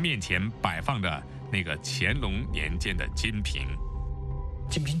他们面前摆放着那个乾隆年间的金瓶。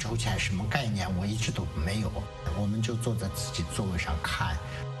金瓶筹钱什么概念，我一直都没有，我们就坐在自己座位上看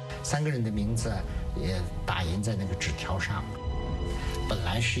，3个人的名字也打印在那个纸条上。本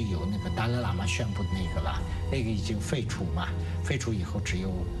来是有那个达赖喇嘛宣布的那个了，那个已经废除嘛，废除以后只有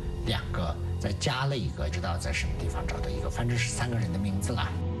2个，再加了一个，不知道在什么地方找到一个，反正是3个人的名字了。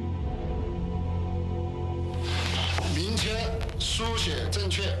明签书写正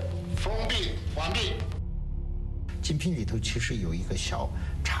确，封闭完毕。金瓶里头其实有一个小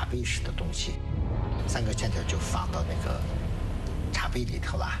茶杯式的东西，3个欠条就放到那个茶杯里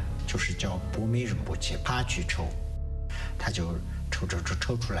头了，就是叫博美仁波切，他去抽，他就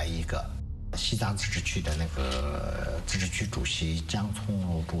抽出来一个。西藏自治区的那个自治区主席江村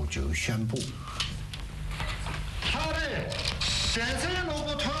罗布就宣布，他的先生罗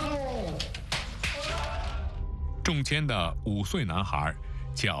布团众。中签的5岁男孩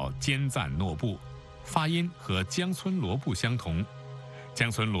叫坚赞诺布，发音和江村罗布相同。江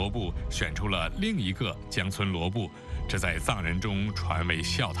村罗布选出了另一个江村罗布，这在藏人中传为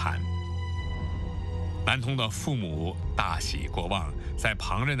笑谈。男童的父母大喜过望，在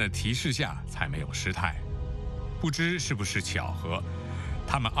旁人的提示下才没有失态。不知是不是巧合，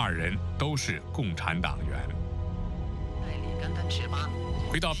他们2人都是共产党员。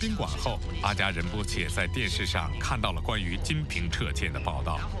回到宾馆后，阿加仁波切在电视上看到了关于金瓶撤签的报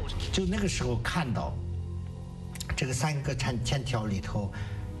道。就那个时候看到这个3个签条里头，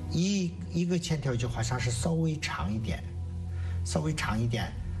一个签条就好像是稍微长一点，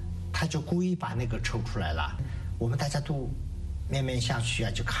他就故意把那个抽出来了。我们大家都面面相觑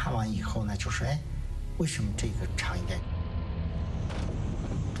啊，就看完以后呢，就说为什么这个长一点？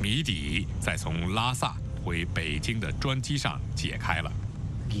谜底在从拉萨回北京的专机上解开了。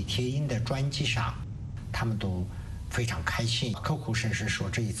李铁英的专机上，他们都非常开心，口口声声说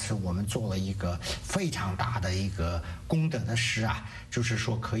这一次我们做了一个非常大的一个功德的事啊，就是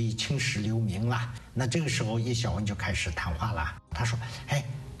说可以青史留名了。那这个时候叶小文就开始谈话了，他说：“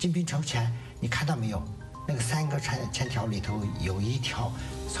金瓶筹钱，你看到没有？那个3个签条里头有一条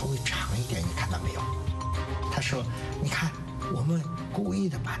稍微长一点，你看到没有？”他说：“你看，我们故意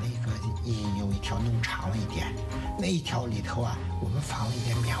的把那个有一条弄长了一点，那一条里头啊，我们放了一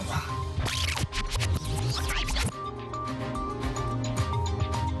点棉花。”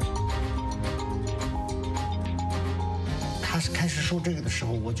他开始说这个的时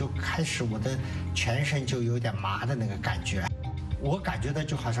候，我就开始我的全身就有点麻的那个感觉。我感觉到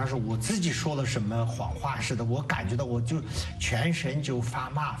就好像是我自己说了什么谎话似的，我感觉到我就全身就发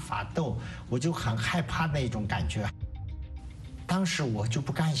麻发抖，我就很害怕那种感觉。当时我就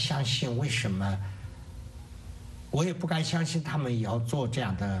不敢相信，为什么我也不敢相信他们也要做这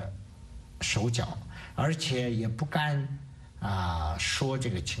样的手脚，而且也不敢说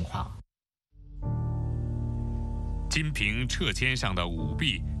这个情况。金瓶撤签上的舞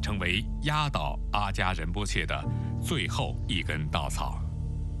弊成为压倒阿加仁波切的最后一根稻草。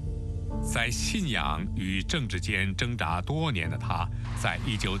在信仰与政治间挣扎多年的他，在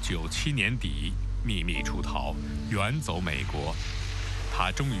1997年底秘密出逃，远走美国。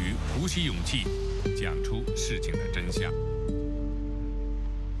他终于鼓起勇气讲出事情的真相。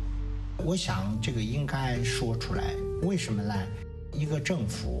我想这个应该说出来，为什么呢？一个政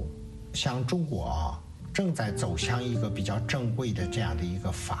府像中国正在走向一个比较正规的这样的一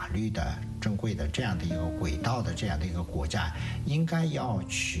个法律的正规的这样的一个轨道的这样的一个国家，应该要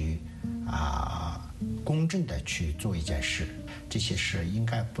去公正的去做一件事，这些事应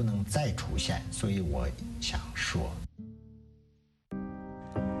该不能再出现。所以我想说，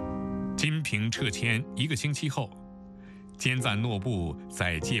金瓶撤签1个星期后，坚赞诺布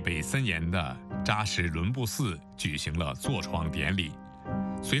在戒备森严的扎什伦布寺举行了坐床典礼。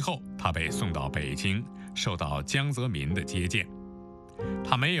随后他被送到北京，受到江泽民的接见。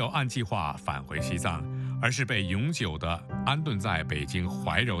他没有按计划返回西藏，而是被永久地安顿在北京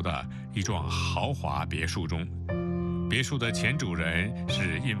怀柔的一幢豪华别墅中。别墅的前主人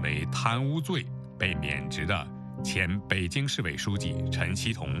是因为贪污罪被免职的前北京市委书记陈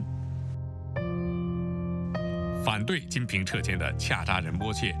锡同。反对金平撤迁的恰扎仁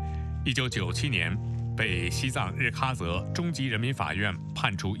波切，1997年被西藏日喀则中级人民法院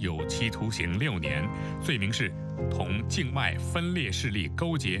判处有期徒刑6年，罪名是同境外分裂势力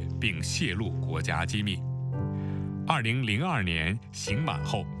勾结并泄露国家机密。2002年刑满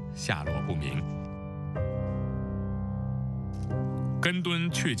后下落不明。根敦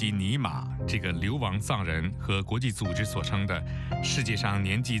确吉尼玛这个流亡藏人和国际组织所称的世界上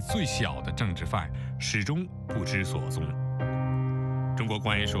年纪最小的政治犯，始终不知所踪。中国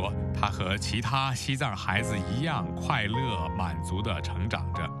官员说，他和其他西藏孩子一样快乐满足地成长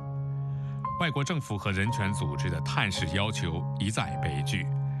着。外国政府和人权组织的探视要求一再被拒。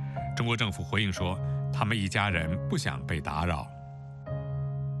中国政府回应说，他们一家人不想被打扰。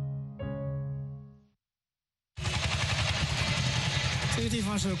这个地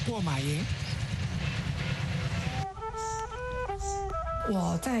方是过马营。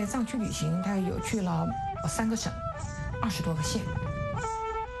我在藏区旅行，他有去了3个省，20多个县，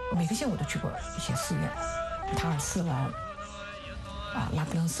每个县我都去过一些寺院，塔尔寺了，拉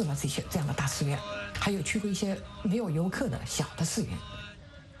卜楞寺了这样的大寺院，还有去过一些没有游客的小的寺院。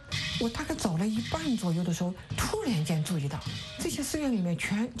我大概走了一半左右的时候，突然间注意到这些寺院里面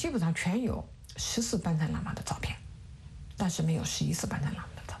基本上全有14班禅喇嘛的照片，但是没有11世班禅喇嘛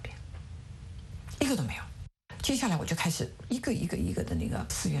的照片，一个都没有。接下来我就开始一个的那个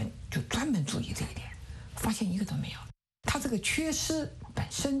寺院就专门注意这一点，发现一个都没有。它这个缺失本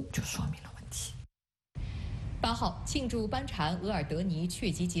身就说明了问题。8号庆祝班禅额尔德尼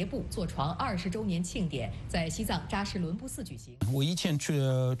确吉杰布坐床20周年庆典在西藏扎什伦布寺举行。我以前去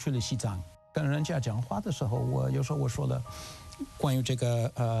了西藏，跟人家讲话的时候，有时候我说了关于这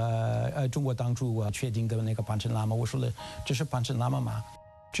个中国当初确定的那个班禅喇嘛，我说了这是班禅喇嘛吗？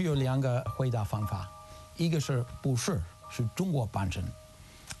只有2个回答方法，一个是不是，是中国班禅，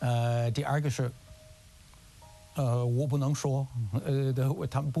第二个是我不能说，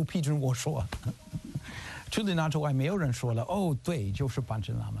他们不批准我说。除了那之外，没有人说了哦，对，就是班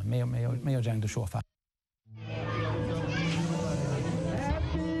禅喇嘛，没有这样的说法。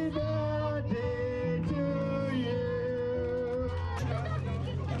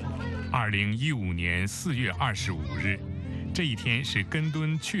2015年4月25日，这一天是根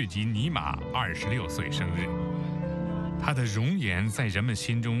敦确吉尼玛26岁生日。他的容颜在人们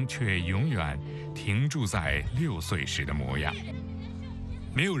心中却永远停驻在6岁时的模样。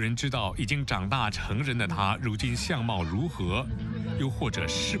没有人知道已经长大成人的他如今相貌如何，又或者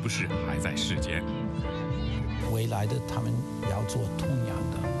是不是还在世间。未来的他们要做同样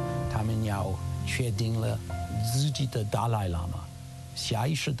的，他们要确定了自己的达赖喇嘛，下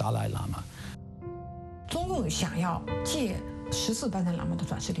一世达赖喇嘛。中共想要借14班禅喇嘛的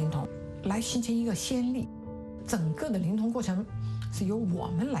转世灵童来形成一个先例，整个的灵童过程是由我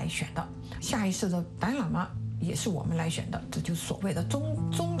们来选的，下一世的达赖喇嘛也是我们来选的，这就是所谓的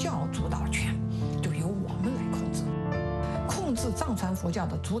宗教主导权，就由我们来控制藏传佛教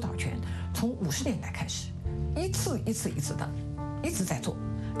的主导权。从50年代开始，一次的一直在做，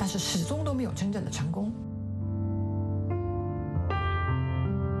但是始终都没有真正的成功。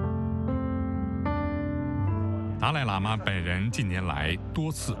达赖喇嘛本人近年来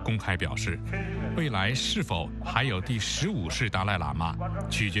多次公开表示，未来是否还有第15世达赖喇嘛，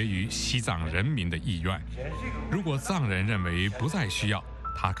取决于西藏人民的意愿。如果藏人认为不再需要，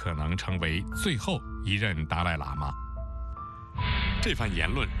他可能成为最后一任达赖喇嘛。这番言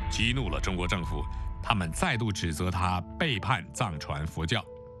论激怒了中国政府，他们再度指责他背叛藏传佛教，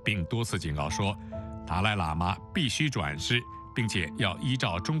并多次警告说，达赖喇嘛必须转世，并且要依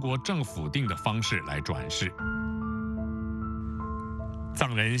照中国政府定的方式来转世。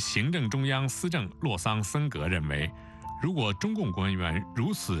藏人行政中央司政洛桑森格认为，如果中共官员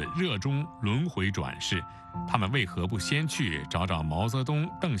如此热衷轮回转世，他们为何不先去找找毛泽东、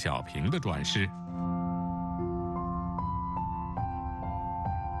邓小平的转世？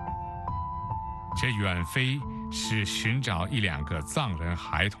这远非是寻找1-2个藏人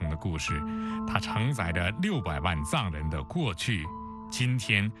孩童的故事，它承载着600万藏人的过去、今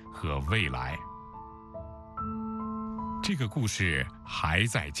天和未来。这个故事还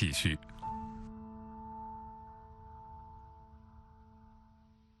在继续。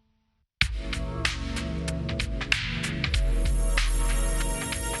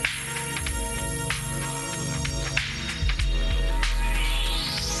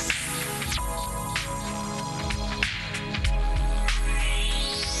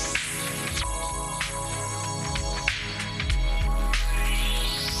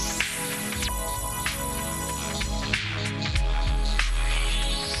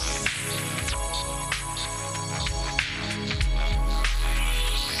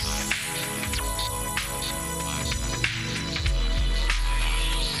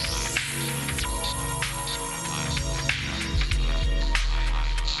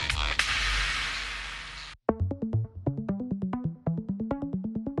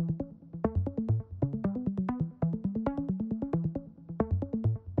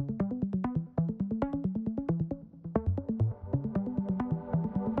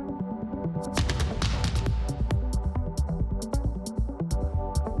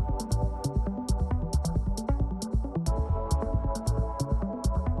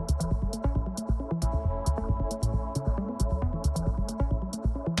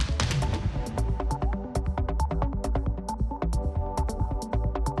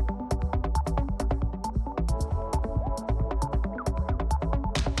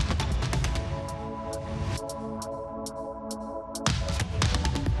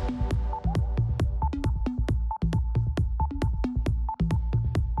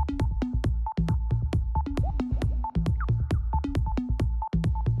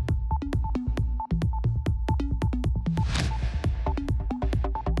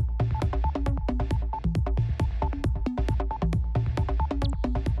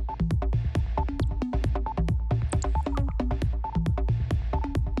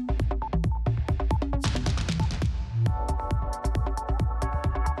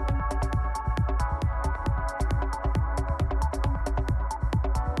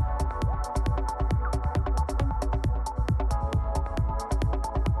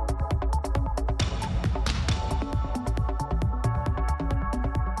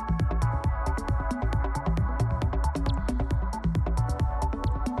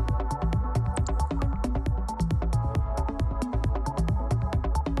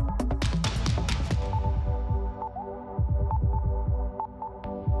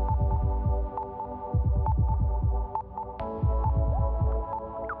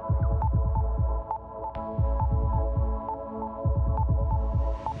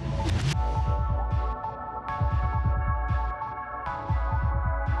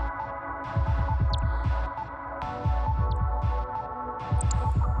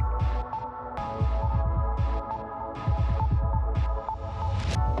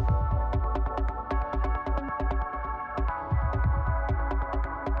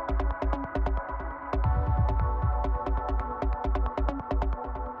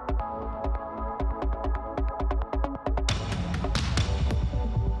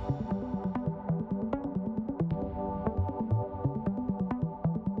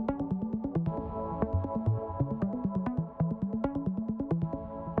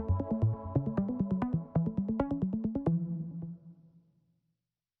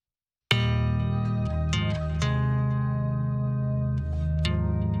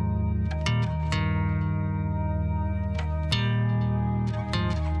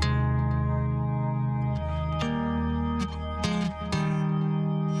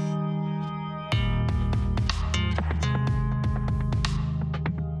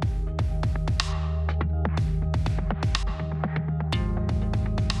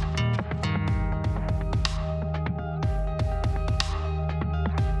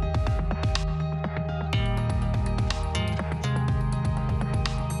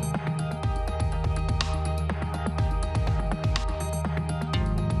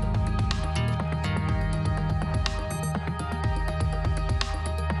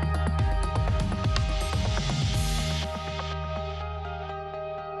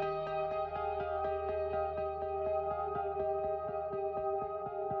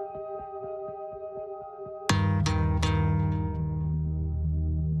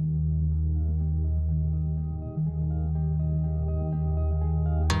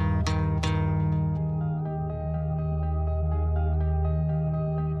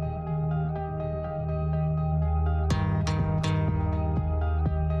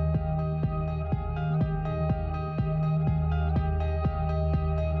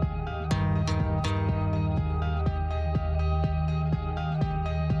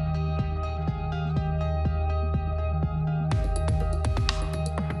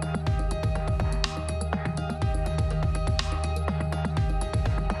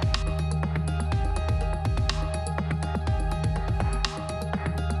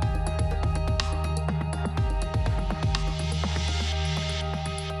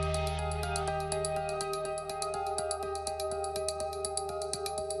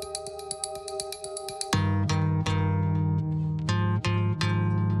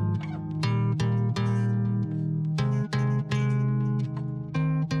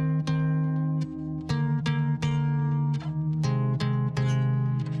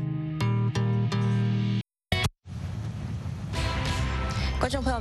观众朋友。